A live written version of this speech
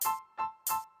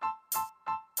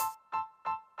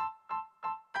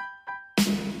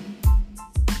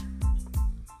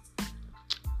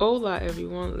Hola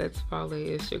everyone, let's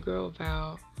volley. It's your girl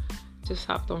Val. Just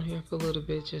hopped on here for a little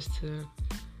bit just to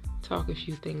talk a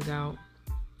few things out.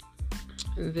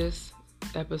 In this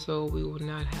episode, we will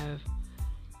not have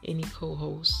any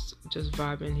co-hosts, just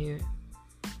vibing here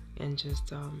and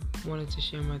just wanted to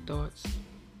share my thoughts.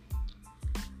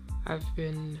 I've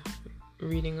been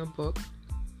reading a book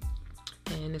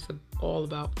and it's all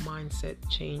about mindset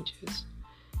changes.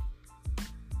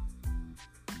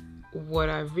 What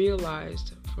I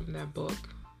realized from that book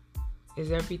is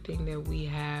everything that we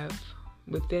have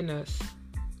within us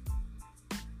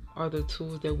are the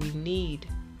tools that we need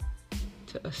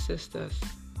to assist us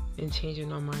in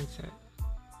changing our mindset.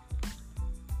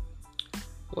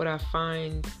 What I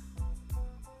find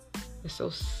is so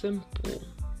simple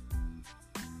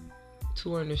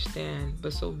to understand,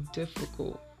 but so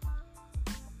difficult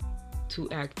to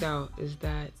act out is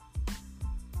that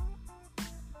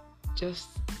just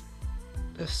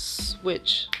the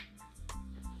switch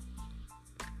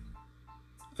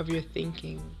of your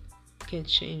thinking can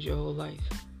change your whole life.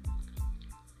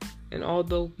 And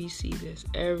although we see this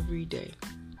every day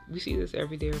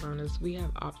around us, we have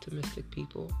optimistic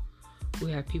people.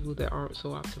 We have people that aren't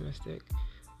so optimistic.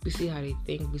 We see how they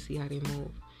think, we see how they move.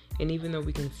 And even though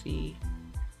we can see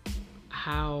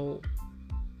how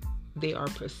they are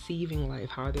perceiving life,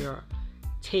 how they are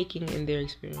taking in their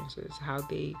experiences, how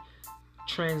they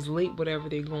translate whatever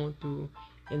they're going through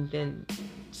and then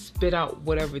spit out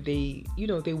whatever they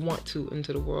want to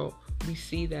into the world. We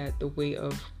see that the way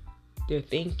of their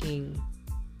thinking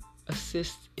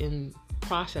assists in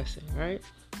processing, right?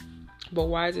 But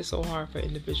why is it so hard for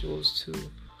individuals to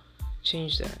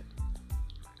change that?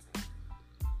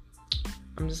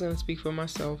 I'm just going to speak for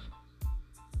myself.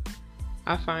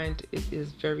 I find it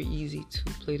is very easy to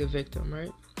play the victim,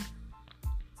 right?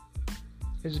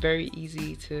 It's very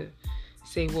easy to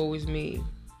say, woe is me,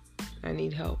 I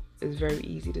need help. It's very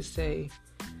easy to say,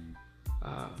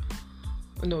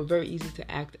 very easy to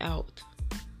act out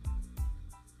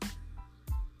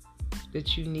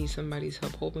that you need somebody's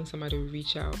help, hoping somebody will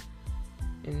reach out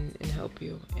and help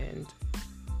you. And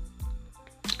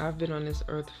I've been on this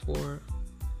earth for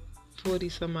 40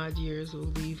 some odd years. We'll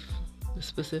leave the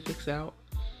specifics out.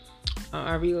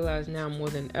 I realize now more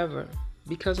than ever,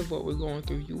 because of what we're going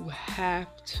through, you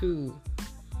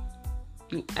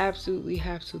absolutely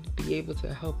have to be able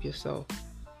to help yourself.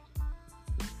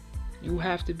 You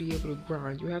have to be able to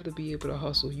grind. You have to be able to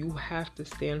hustle. You have to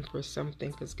stand for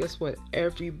something, because guess what?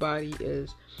 Everybody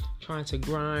is trying to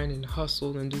grind and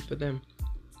hustle and do for them.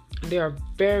 There are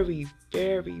very,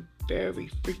 very, very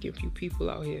freaking few people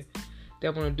out here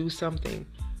that want to do something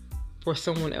for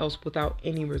someone else without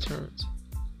any returns.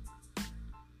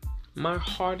 My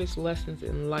hardest lessons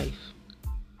in life,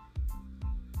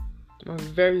 my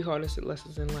very hardest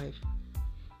lessons in life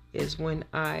is when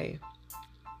I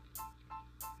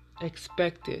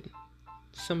expected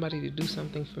somebody to do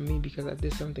something for me because I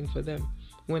did something for them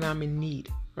when I'm in need,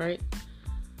 right?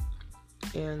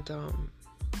 And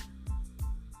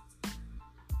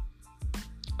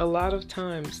a lot of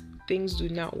times things do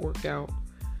not work out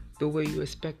the way you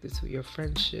expect it to. Your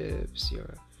friendships,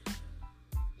 your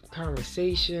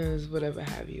conversations, whatever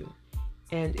have you.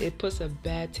 And it puts a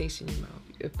bad taste in your mouth.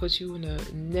 It puts you in a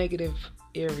negative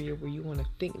area where you want to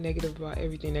think negative about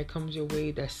everything that comes your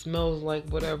way, that smells like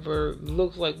whatever,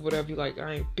 looks like whatever. You're like,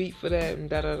 I ain't beat for that, and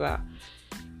da-da-da.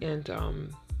 And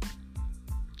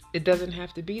it doesn't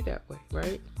have to be that way,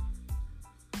 right?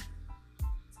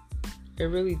 It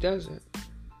really doesn't.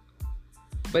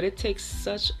 But it takes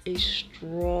such a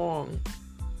strong,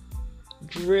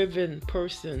 driven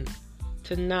person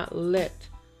to not let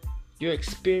your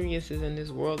experiences in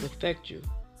this world affect you.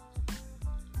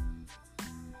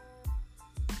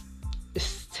 It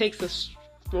takes a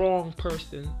strong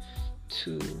person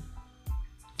to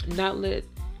not let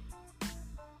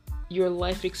your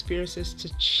life experiences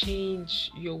to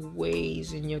change your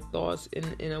ways and your thoughts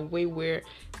in a way where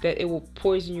that it will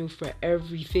poison you for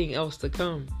everything else to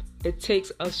come. It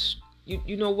takes us,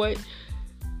 you know what?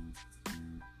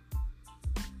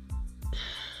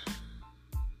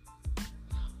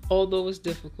 Although it's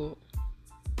difficult,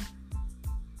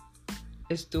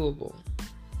 it's doable.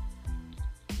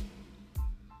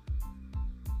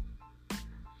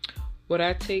 What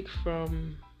I take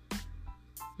from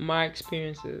my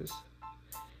experiences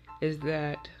is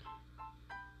that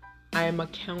I am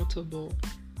accountable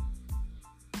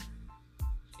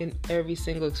in every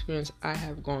single experience I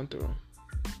have gone through.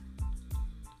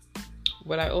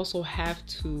 What I also have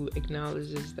to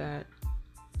acknowledge is that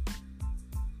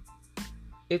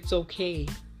it's okay.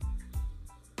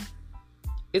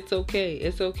 It's okay.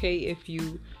 It's okay if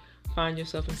you find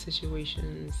yourself in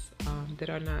situations that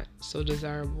are not so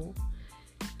desirable.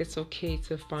 It's okay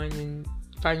to find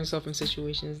yourself in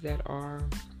situations that are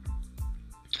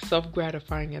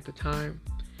self-gratifying at the time.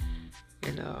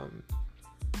 And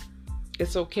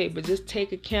it's okay, but just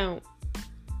take account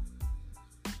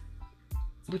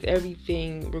with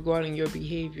everything regarding your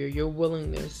behavior, your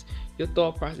willingness, your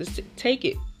thought process. Take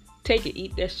it.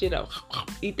 Eat that shit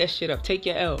up. Take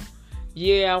your L.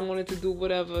 Yeah, I wanted to do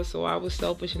whatever, so I was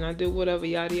selfish and I did whatever,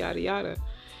 yada yada yada.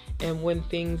 And when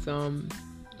things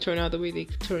turn out the way they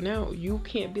turn out, you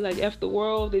can't be like, F the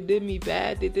world, they did me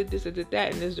bad, they did this, they did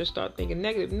that, and then just start thinking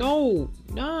negative. No,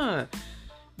 nah.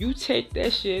 You take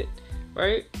that shit,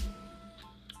 right?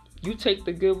 You take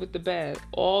the good with the bad.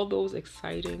 All those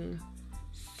exciting,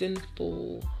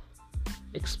 sinful,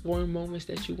 exploring moments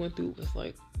that you went through was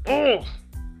like, oh!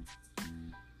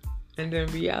 And then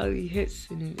reality hits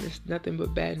and it's nothing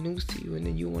but bad news to you. And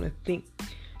then you want to think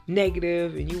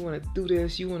negative and you want to do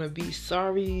this. You want to be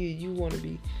sorry. You want to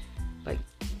be like,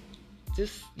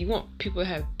 just, you want people to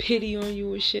have pity on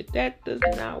you and shit. That does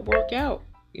not work out,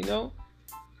 you know?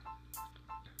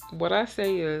 What I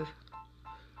say is,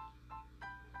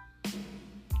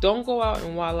 don't go out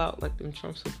and wild out like them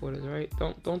Trump supporters, right?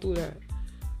 Don't do that.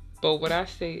 But what I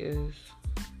say is,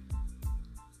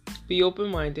 be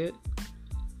open-minded.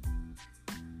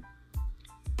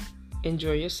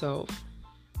 Enjoy yourself.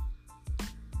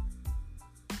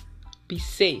 Be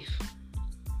safe.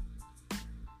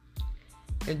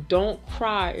 And don't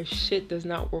cry if shit does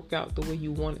not work out the way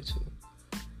you want it to.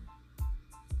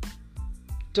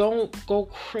 Don't go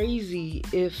crazy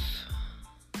if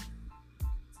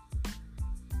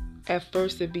at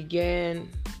first it began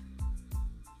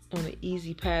on an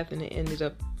easy path and it ended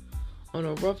up on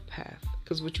a rough path.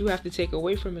 Because what you have to take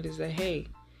away from it is that, hey,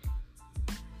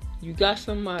 you got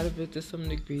something out of it to some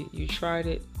degree. You tried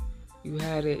it, you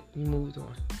had it, you moved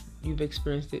on. You've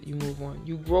experienced it, you move on.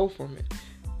 You grow from it.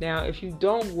 Now, if you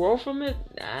don't grow from it,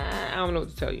 I don't know what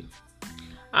to tell you.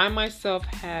 I myself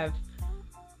have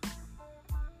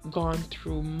gone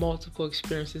through multiple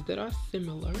experiences that are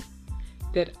similar,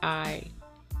 that I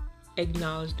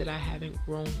acknowledge that I haven't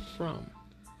grown from.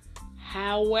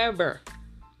 However,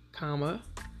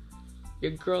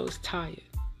 your girl is tired.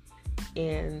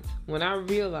 And when I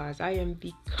realize I am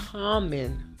the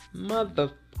common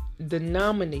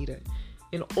denominator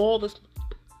in all this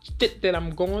shit that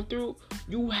I'm going through,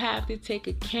 you have to take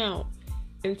account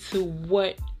into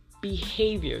what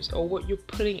behaviors or what you're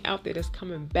putting out there that's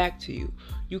coming back to you.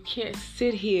 You can't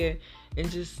sit here and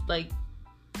just like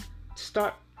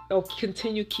start or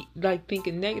continue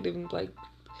thinking negative and like,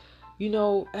 you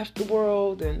know, F the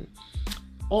world and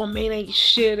all men ain't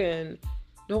shit and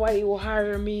nobody will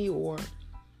hire me, or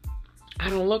I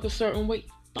don't look a certain way.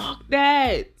 Fuck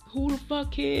that. Who the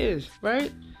fuck cares,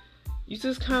 right? You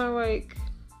just kind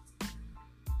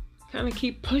of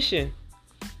keep pushing.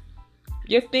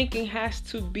 Your thinking has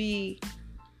to be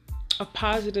a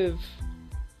positive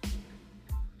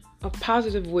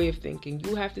way of thinking.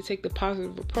 You have to take the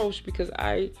positive approach, because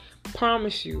I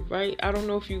promise you, right? I don't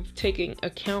know if you've taken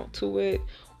account to it,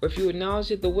 or if you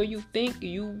acknowledge it, the way you think,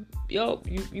 you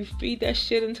feed that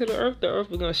shit into the earth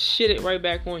is gonna shit it right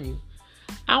back on you.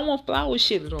 I want flowers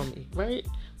shitted on me, right?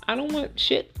 I don't want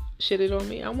shit shitted on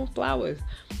me. I want flowers.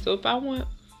 So if I want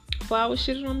flowers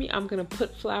shitted on me, I'm gonna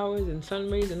put flowers and sun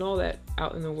rays and all that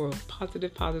out in the world.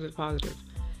 Positive.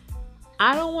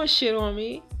 I don't want shit on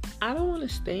me. I don't want to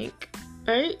stink,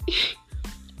 right?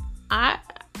 I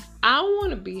want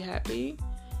to be happy,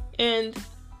 and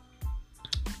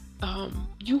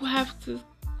you have to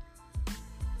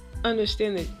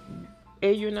understand that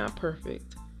A, you're not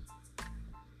perfect.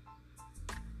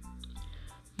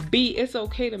 B, it's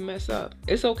okay to mess up.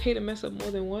 It's okay to mess up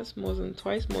more than once, more than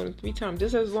twice, more than 3 times.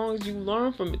 Just as long as you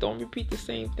learn from it. Don't repeat the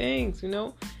same things, you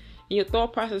know? And your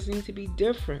thought process needs to be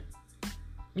different.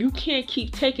 You can't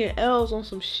keep taking L's on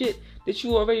some shit that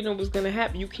you already know was going to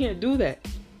happen. You can't do that,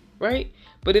 right?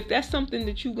 But if that's something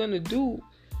that you're going to do,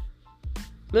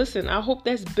 listen, I hope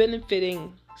that's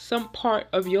benefiting some part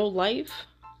of your life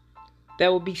that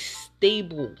will be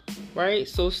stable, right?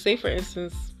 So say, for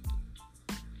instance,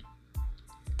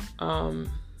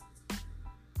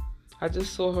 I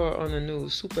just saw her on the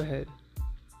news, Superhead.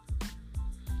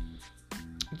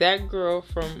 That girl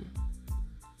from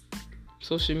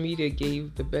social media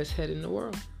gave the best head in the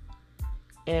world.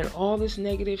 And all this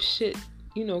negative shit,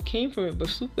 you know, came from it. But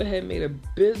Superhead made a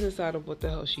business out of what the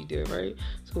hell she did, right?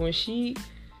 So when she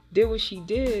did what she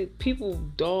did, people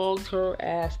dogged her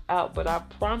ass out. But I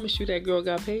promise you that girl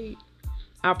got paid.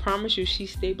 I promise you she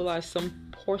stabilized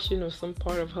some portion or some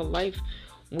part of her life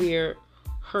where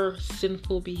her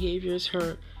sinful behaviors,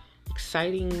 her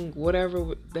exciting,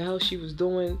 whatever the hell she was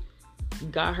doing,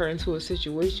 got her into a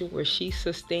situation where she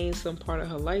sustained some part of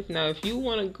her life. Now, if you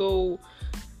want to go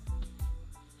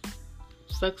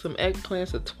suck some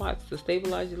eggplants or twats to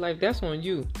stabilize your life, that's on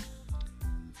you.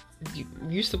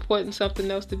 You supporting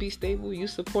something else to be stable, you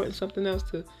supporting something else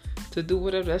to do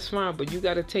whatever, that's fine, but you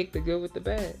got to take the good with the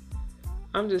bad.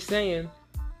 I'm just saying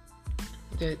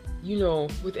that, you know,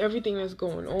 with everything that's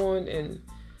going on,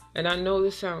 and I know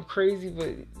this sounds crazy,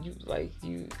 but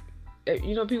you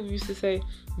know, people used to say,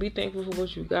 be thankful for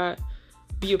what you got,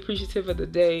 be appreciative of the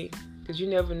day, because you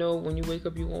never know, when you wake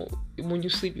up, when you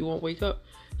sleep, you won't wake up.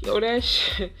 Yo, that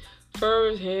shit,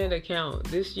 first hand account.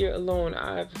 This year alone,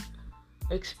 I've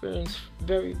experienced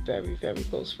very, very, very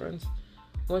close friends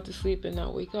went to sleep and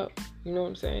not wake up. You know what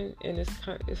I'm saying? And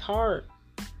it's hard.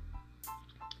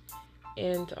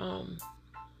 And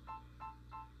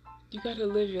you gotta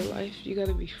live your life. You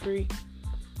gotta be free.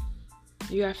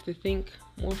 You have to think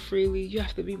more freely. You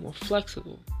have to be more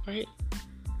flexible, right?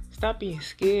 Stop being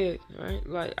scared, right?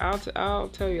 Like, I'll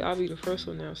tell you, I'll be the first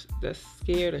one that's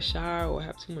scared or shy or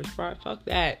have too much pride. Fuck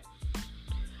that.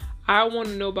 I want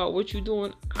to know about what you're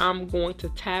doing. I'm going to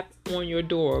tap on your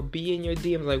door, be in your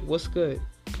DMs, like, what's good?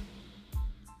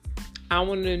 I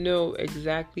want to know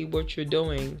exactly what you're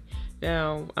doing.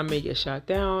 Now, I may get shot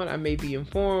down. I may be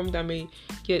informed. I may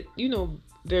get,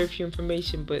 very few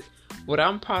information. But what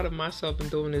I'm proud of myself in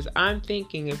doing is I'm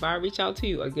thinking, if I reach out to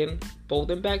you, again,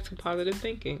 folding back to positive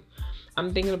thinking,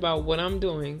 I'm thinking about what I'm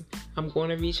doing. I'm going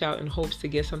to reach out in hopes to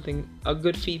get a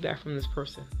good feedback from this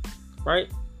person,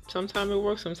 right? Sometimes it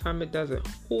works, sometimes it doesn't.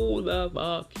 Who the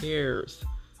fuck cares?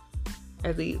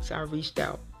 At least I reached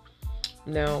out.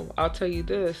 Now, I'll tell you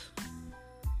this.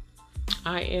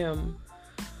 I am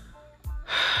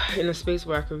in a space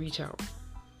where I can reach out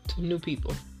to new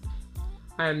people.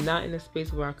 I am not in a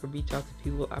space where I can reach out to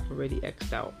people I've already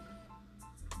X'd out.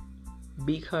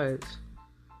 Because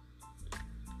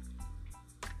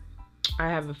I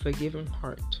have a forgiving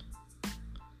heart.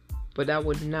 But I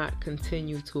would not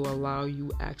continue to allow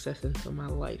you access into my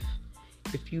life.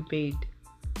 If you made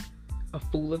a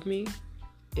fool of me,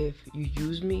 if you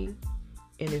used me,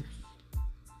 and if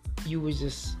you was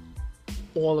just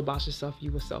all about yourself,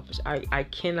 you were selfish. I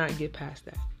cannot get past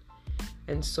that.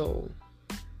 And so,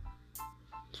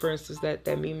 for instance, that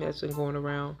meme that's been going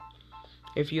around,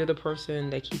 if you're the person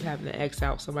that keep having to X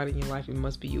out somebody in your life, it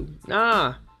must be you.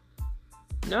 Nah.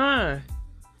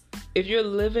 If you're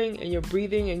living and you're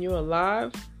breathing and you're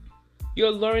alive,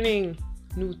 you're learning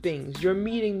new things. You're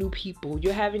meeting new people.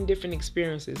 You're having different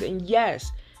experiences. And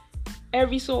yes,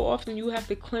 every so often you have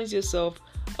to cleanse yourself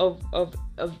of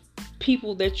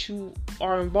people that you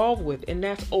are involved with. And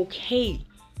that's okay.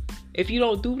 If you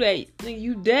don't do that,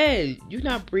 you dead. You're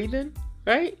not breathing,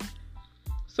 right?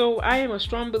 So I am a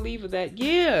strong believer that,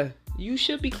 you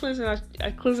should be cleansing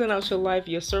out your life,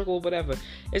 your circle, whatever.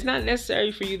 It's not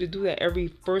necessary for you to do that every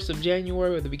 1st of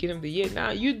January or the beginning of the year. Nah,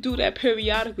 you do that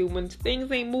periodically when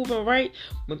things ain't moving right,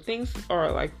 when things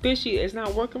are like fishy, it's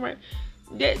not working right.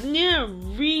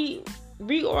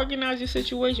 Reorganize your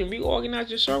situation, reorganize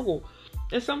your circle.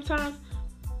 And sometimes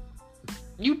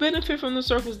you benefit from the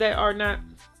circles that are not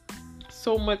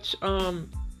so much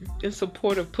in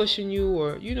support of pushing you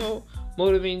or,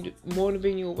 motivating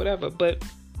you or whatever. But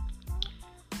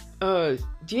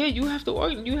you have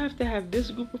to have this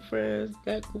group of friends,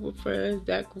 that group of friends,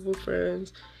 that group of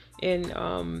friends. And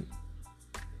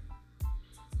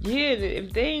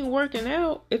if they ain't working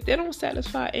out, if they don't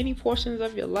satisfy any portions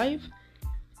of your life,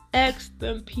 X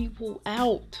them people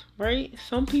out, right?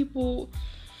 Some people,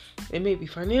 it may be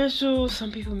financial,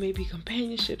 some people may be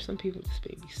companionship, some people just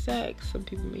may be sex, some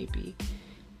people may be,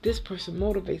 this person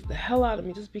motivates the hell out of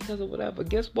me just because of whatever.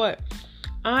 Guess what?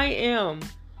 I am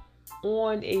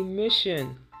on a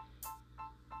mission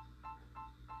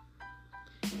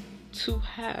to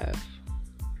have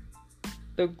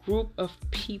the group of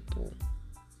people,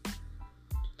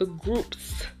 the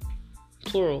groups,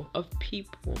 plural, of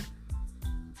people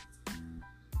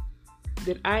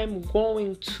that I am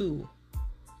going to,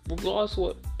 regardless of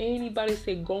what anybody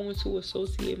say, going to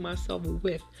associate myself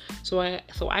with, so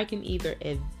I can either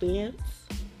advance,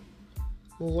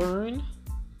 learn,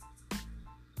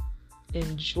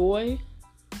 enjoy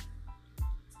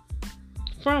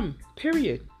from,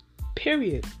 period.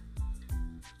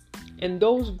 And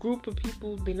those group of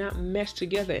people, they not mesh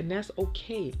together, and that's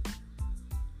okay.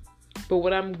 But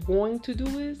what I'm going to do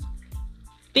is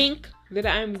think that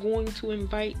I'm going to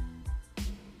invite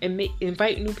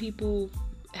new people,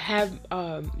 have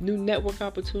new network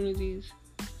opportunities,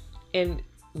 and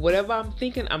whatever I'm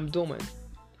thinking, I'm doing.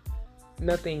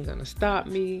 Nothing's gonna stop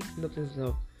me. Nothing's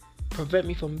gonna prevent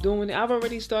me from doing it, I've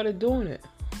already started doing it.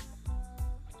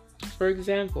 For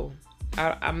example,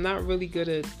 I'm not really good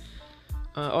at,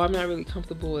 or I'm not really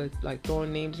comfortable at like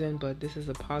throwing names in, but this is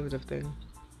a positive thing.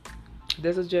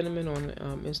 There's a gentleman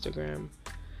on Instagram.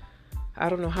 I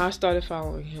don't know how I started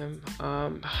following him.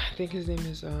 I think his name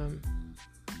is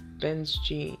Ben's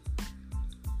Gene.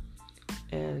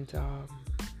 And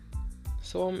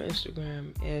so on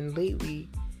Instagram, and lately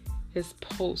his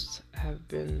posts have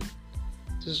been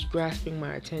just grasping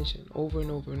my attention over and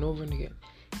over and over and again.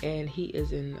 And he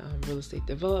is in real estate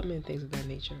development, things of that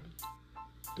nature.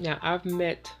 Now, I've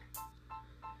met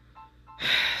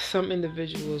some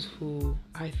individuals who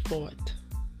I thought,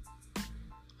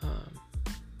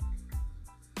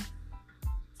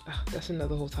 that's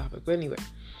another whole topic. But anyway,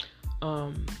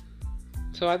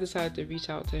 so I decided to reach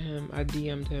out to him. I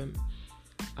DM'd him.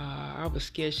 I was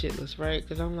scared shitless, right?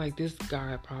 Because I'm like, this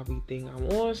guy probably think I'm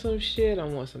on some shit. I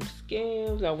want some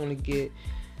scams. I want to get,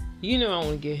 I want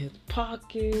to get his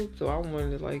pockets. So I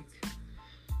wanted to, like,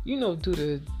 do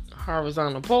the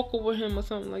horizontal poker with him or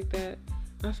something like that.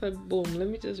 And I said, boom, let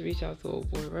me just reach out to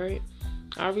old boy, right?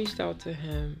 I reached out to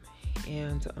him,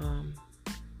 and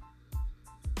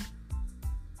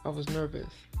I was nervous.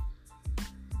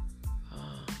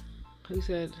 He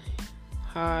said,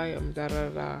 hi, I'm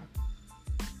da-da-da.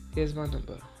 Here's my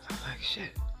number. I was like, shit,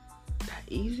 that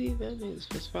easy? Then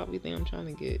it's probably think I'm trying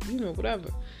to get, whatever.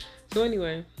 So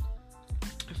anyway,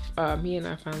 me and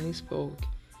I finally spoke.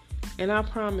 And I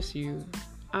promise you,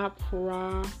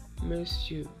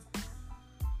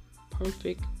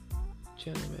 perfect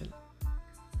gentleman.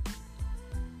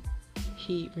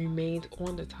 He remained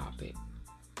on the topic.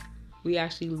 We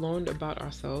actually learned about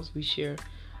ourselves. We share,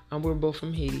 we're both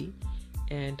from Haiti.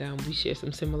 And we share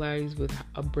some similarities with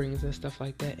upbringings and stuff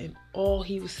like that. And all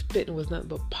he was spitting was nothing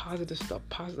but positive stuff,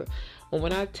 positive. And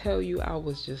when I tell you I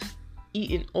was just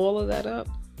eating all of that up,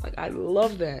 like, I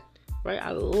love that, right?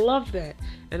 I love that.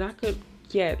 And I could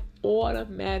get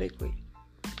automatically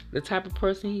the type of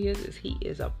person he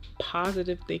is a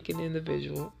positive thinking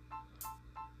individual.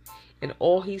 And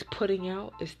all he's putting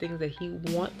out is things that he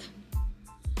wants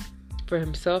for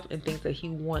himself and things that he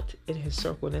wants in his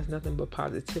circle, and that's nothing but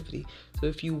positivity. So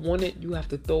if you want it, you have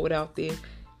to throw it out there,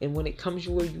 and when it comes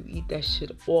your way, you eat that shit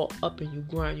all up, and you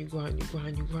grind.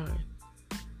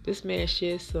 This man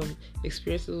shared some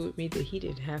experiences with me that he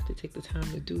didn't have to take the time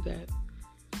to do that.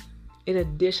 In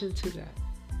addition to that,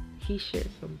 he shared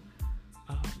some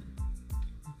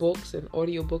books and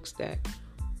audiobooks that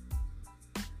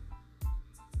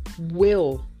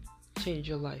will change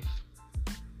your life.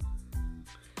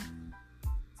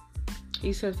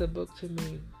 He sent a book to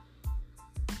me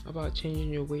about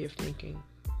changing your way of thinking.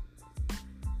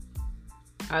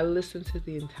 I listened to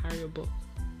the entire book.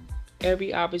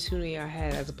 Every opportunity I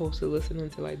had, as opposed to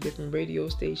listening to like different radio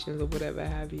stations or whatever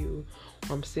have you,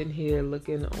 or I'm sitting here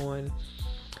looking on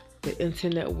the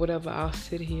internet or whatever, I'll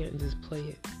sit here and just play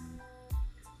it.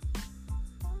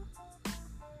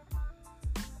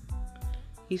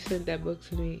 He sent that book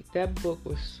to me. That book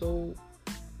was so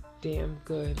damn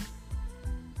good.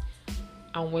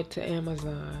 I went to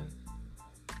Amazon,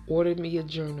 ordered me a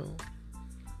journal,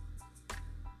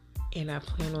 and I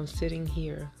plan on sitting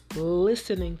here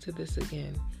listening to this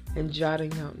again and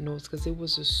jotting out notes, because it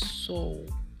was just so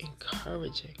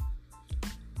encouraging.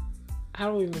 I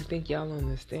don't even think y'all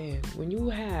understand. When you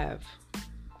have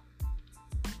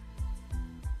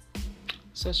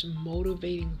such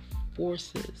motivating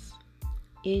forces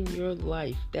in your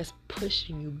life that's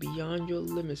pushing you beyond your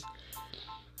limits,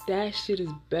 that shit is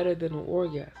better than an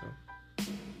orgasm.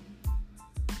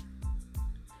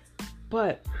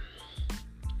 But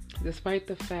despite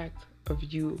the fact of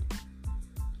you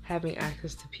having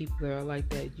access to people that are like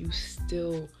that, you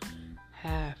still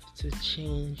have to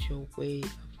change your way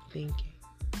of thinking.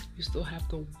 You still have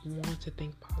to want to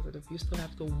think positive. You still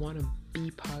have to want to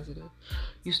be positive.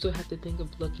 You still have to think of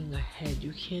looking ahead.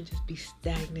 You can't just be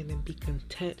stagnant and be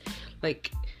content.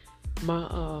 Like my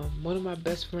one of my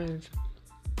best friends,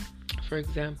 for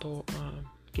example,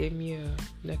 gave me a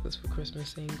necklace for Christmas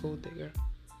saying Gold Digger.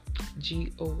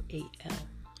 Goal,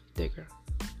 Digger.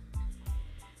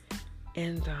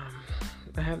 And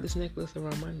I have this necklace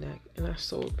around my neck, and I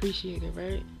so appreciate it,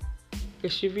 right?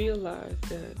 Because she realized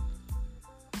that,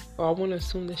 or I want to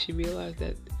assume that she realized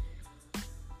that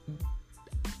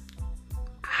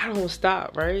I don't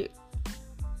stop, right?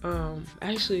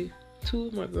 Actually, two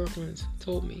of my girlfriends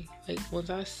told me, like, once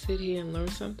I sit here and learn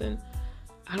something,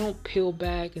 I don't peel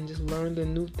back and just learn the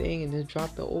new thing and then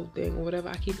drop the old thing or whatever.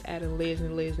 I keep adding layers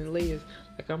and layers and layers.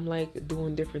 Like, I'm like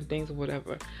doing different things or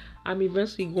whatever. I'm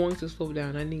eventually going to slow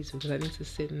down. I need to, because I need to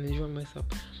sit and enjoy myself.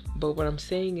 But what I'm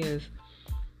saying is,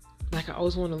 Like, I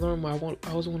always want to learn more.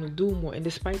 I always want to do more. And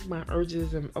despite my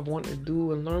urges of wanting to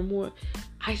do and learn more,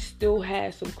 I still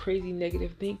had some crazy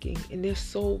negative thinking. And there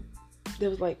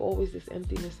was like always this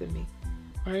emptiness in me,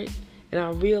 right? And I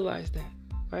realized that,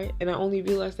 right? And I only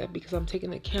realized that because I'm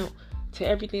taking account to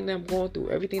everything that I'm going through,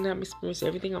 everything that I'm experiencing,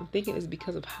 everything I'm thinking is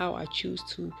because of how I choose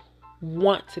to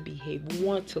want to behave,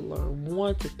 want to learn,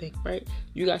 want to think, right?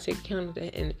 You gotta take account of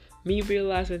that. And me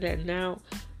realizing that now,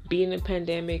 being in a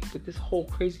pandemic with this whole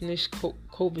craziness,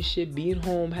 COVID shit, being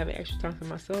home, having extra time for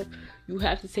myself, you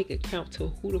have to take account to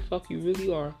who the fuck you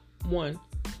really are. One,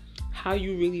 how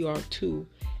you really are. Two,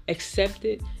 accept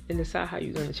it and decide how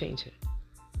you're gonna change it.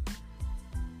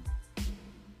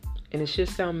 And it should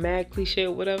sound mad cliche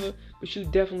or whatever, but you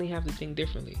definitely have to think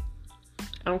differently.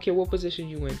 I don't care what position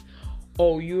you in.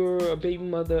 Oh, you're a baby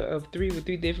mother of 3 with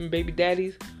 3 different baby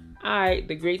daddies. Alright,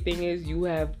 the great thing is you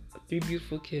have 3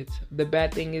 beautiful kids. The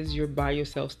bad thing is you're by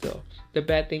yourself still. The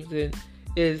bad thing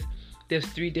is there's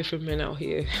 3 different men out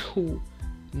here who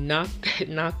knocked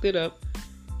it up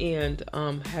and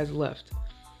has left.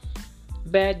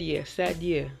 Bad, yeah. Sad,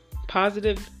 yeah.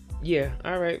 Positive, yeah.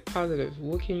 Alright, positive.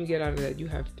 What can you get out of that? You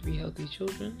have 3 healthy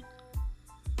children.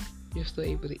 You're still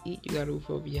able to eat. You got a roof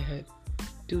over your head.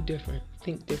 Do different.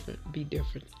 Think different. Be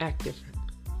different. Act different.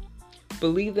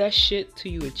 Believe that shit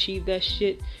till you achieve that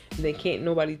shit, and then can't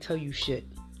nobody tell you shit.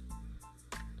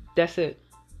 That's it.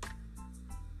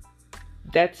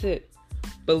 That's it.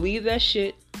 Believe that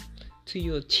shit till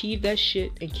you achieve that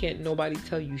shit, and can't nobody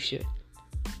tell you shit.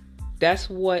 That's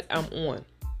what I'm on.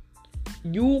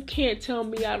 You can't tell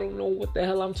me I don't know what the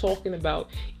hell I'm talking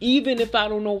about. Even if I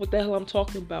don't know what the hell I'm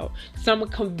talking about. So I'm going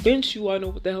to convince you I know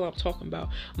what the hell I'm talking about.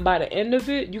 By the end of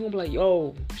it, you're going to be like,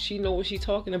 yo, she know what she's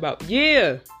talking about.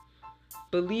 Yeah.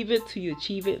 Believe it till you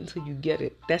achieve it until you get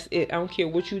it. That's it. I don't care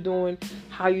what you're doing,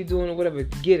 how you doing, or whatever.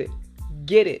 Get it.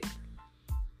 Get it.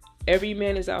 Every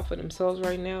man is out for themselves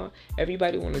right now.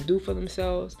 Everybody want to do for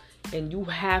themselves. And you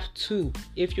have to,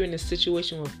 if you're in a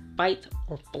situation with fight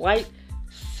or flight,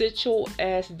 sit your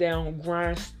ass down,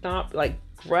 grind, stomp, like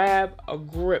grab a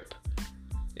grip,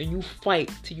 and you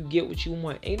fight till you get what you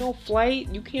want. Ain't no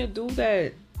flight. You can't do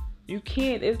that. You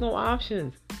can't. There's no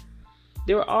options.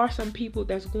 There are some people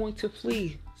that's going to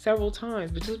flee several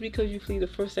times, but just because you flee the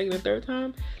first, second, and third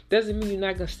time doesn't mean you're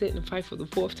not gonna sit and fight for the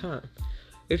 4th time.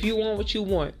 If you want what you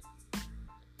want,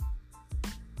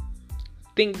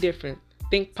 think different,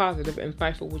 think positive, and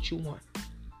fight for what you want.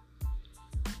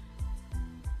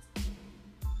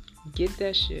 Get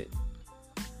that shit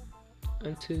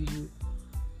until you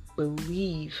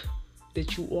believe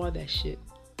that you are that shit,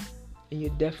 and you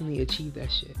definitely achieve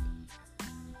that shit.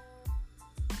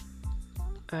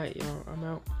 Alright, y'all, I'm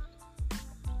out.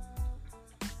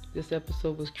 This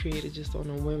episode was created just on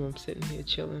a whim. I'm sitting here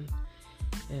chilling,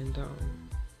 and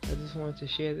I just wanted to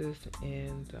share this,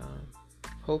 and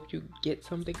hope you get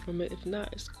something from it. If not,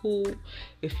 it's cool.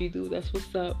 If you do, that's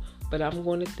what's up. But I'm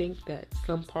going to think that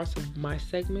some parts of my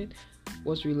segment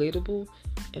was relatable.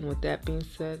 And with that being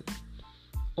said,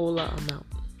 hola, I'm out.